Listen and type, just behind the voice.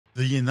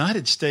The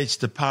United States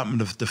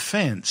Department of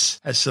Defense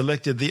has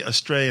selected the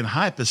Australian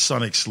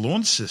Hypersonix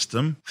launch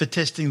system for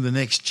testing the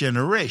next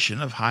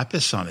generation of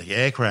hypersonic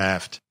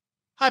aircraft.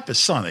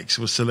 Hypersonix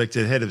was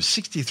selected ahead of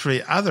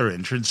 63 other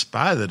entrants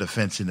by the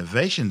Defence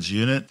Innovations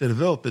Unit to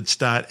develop its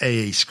Dart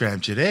AE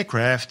scramjet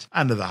aircraft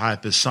under the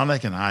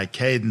Hypersonic and High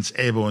Cadence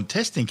Airborne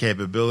Testing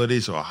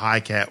Capabilities, or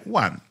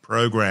HICAT-1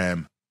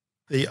 program.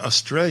 The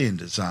Australian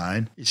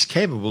design is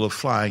capable of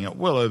flying at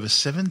well over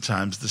 7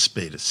 times the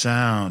speed of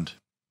sound.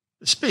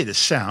 The speed of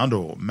sound,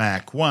 or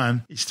Mach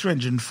 1, is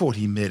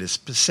 340 metres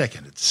per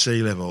second at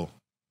sea level.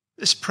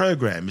 This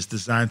program is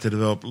designed to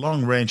develop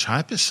long-range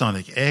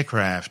hypersonic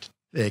aircraft,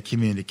 their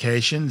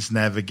communications,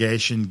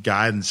 navigation,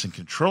 guidance and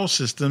control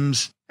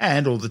systems,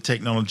 and all the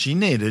technology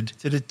needed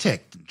to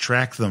detect and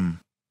track them.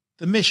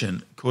 The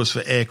mission calls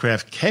for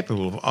aircraft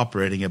capable of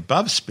operating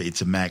above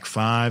speeds of Mach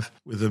 5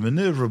 with a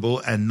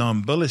manoeuvrable and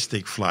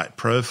non-ballistic flight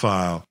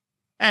profile,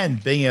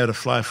 and being able to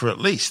fly for at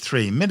least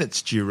 3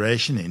 minutes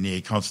duration in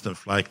near-constant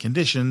flight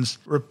conditions,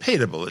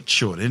 repeatable at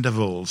short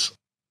intervals.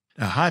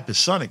 Now,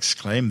 Hypersonix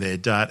claim their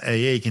Dart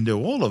AE can do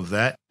all of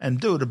that and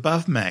do it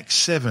above Mach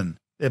 7,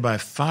 thereby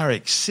far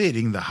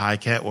exceeding the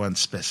HICAT-1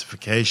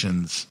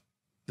 specifications.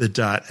 The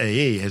Dart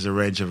AE has a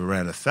range of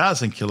around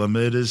 1,000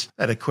 kilometres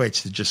that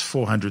equates to just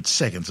 400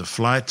 seconds of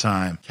flight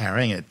time,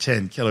 carrying a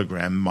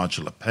 10-kilogram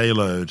modular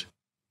payload.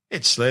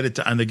 It's slated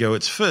to undergo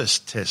its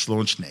first test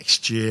launch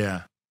next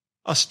year.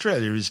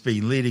 Australia has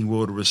been leading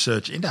world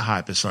research into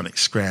hypersonic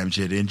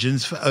scramjet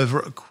engines for over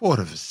a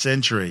quarter of a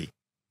century.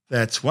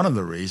 That's one of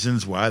the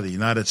reasons why the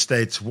United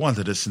States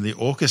wanted us in the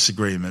AUKUS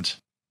agreement.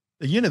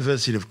 The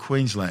University of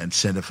Queensland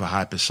Centre for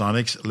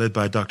Hypersonics, led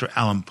by Dr.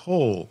 Alan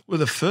Paul, were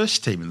the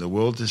first team in the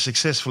world to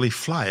successfully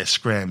fly a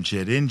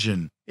scramjet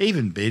engine,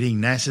 even beating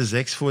NASA's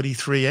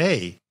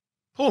X-43A.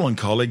 Paul and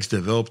colleagues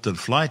developed and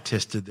flight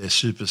tested their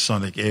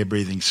supersonic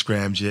air-breathing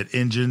scramjet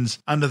engines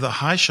under the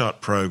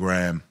HiShot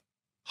program.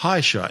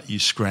 HiShot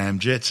used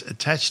scramjets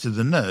attached to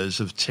the nose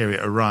of Terry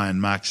Orion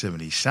Mark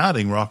 70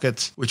 sounding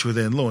rockets, which were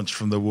then launched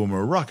from the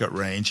Woomera Rocket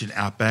Range in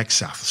outback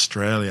South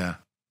Australia.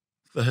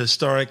 The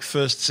historic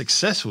first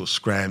successful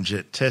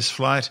scramjet test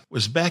flight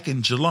was back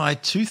in July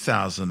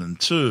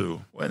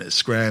 2002, when a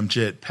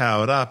scramjet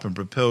powered up and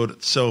propelled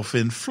itself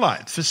in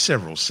flight for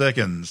several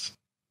seconds.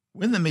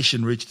 When the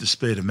mission reached a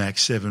speed of Mach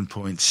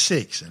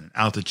 7.6 and an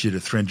altitude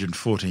of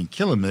 314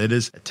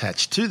 kilometres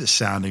attached to the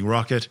sounding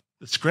rocket,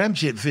 the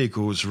scramjet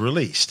vehicle was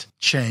released,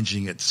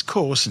 changing its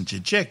course and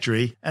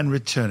trajectory and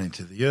returning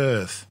to the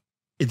Earth.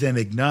 It then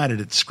ignited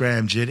its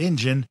scramjet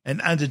engine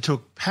and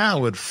undertook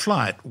powered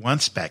flight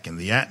once back in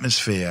the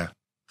atmosphere.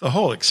 The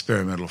whole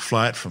experimental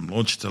flight from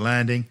launch to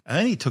landing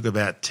only took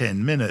about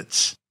 10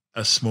 minutes,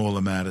 a small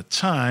amount of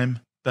time,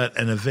 but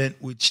an event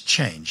which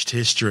changed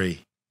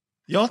history.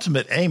 The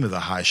ultimate aim of the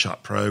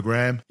HiShot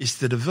program is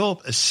to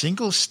develop a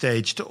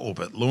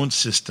single-stage-to-orbit launch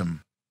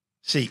system.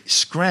 See,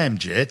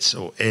 scramjets,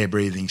 or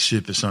air-breathing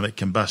supersonic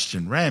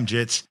combustion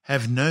ramjets,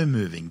 have no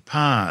moving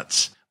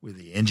parts, with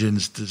the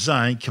engine's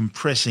design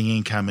compressing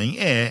incoming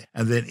air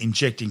and then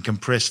injecting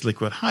compressed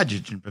liquid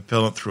hydrogen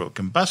propellant through a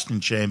combustion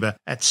chamber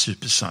at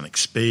supersonic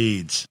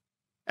speeds.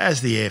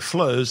 As the air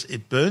flows,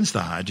 it burns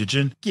the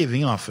hydrogen,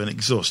 giving off an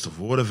exhaust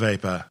of water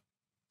vapour.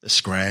 The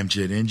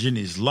scramjet engine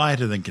is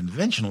lighter than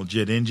conventional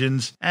jet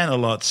engines and a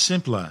lot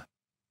simpler.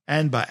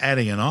 And by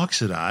adding an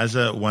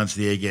oxidizer once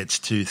the air gets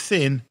too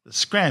thin, the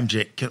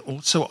scramjet can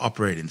also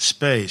operate in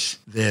space,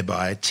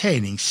 thereby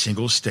attaining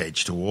single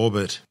stage to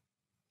orbit.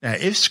 Now,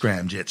 if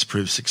scramjets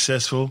prove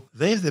successful,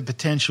 they have the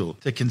potential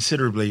to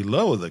considerably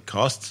lower the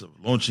costs of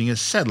launching a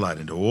satellite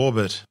into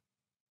orbit.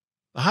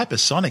 The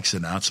Hypersonix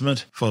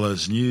announcement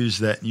follows news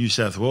that New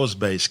South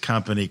Wales-based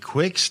company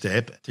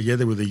QuickStep,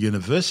 together with the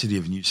University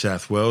of New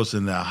South Wales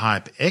and their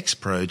HypeX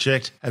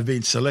project, have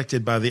been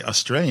selected by the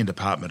Australian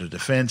Department of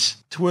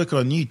Defence to work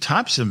on new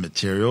types of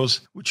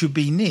materials which would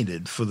be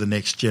needed for the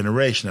next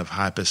generation of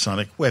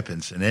hypersonic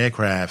weapons and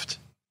aircraft.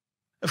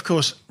 Of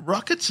course,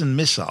 rockets and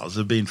missiles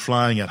have been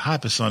flying at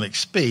hypersonic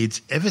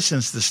speeds ever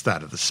since the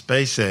start of the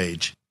space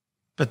age.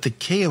 But the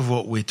key of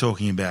what we're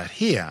talking about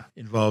here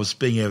involves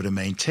being able to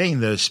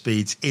maintain those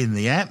speeds in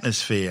the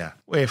atmosphere,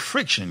 where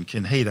friction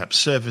can heat up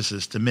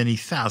surfaces to many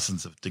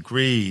thousands of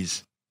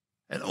degrees,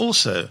 and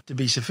also to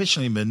be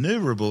sufficiently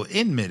manoeuvrable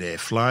in mid-air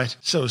flight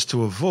so as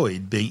to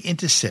avoid being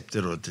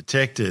intercepted or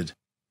detected.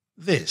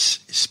 This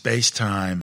is SpaceTime.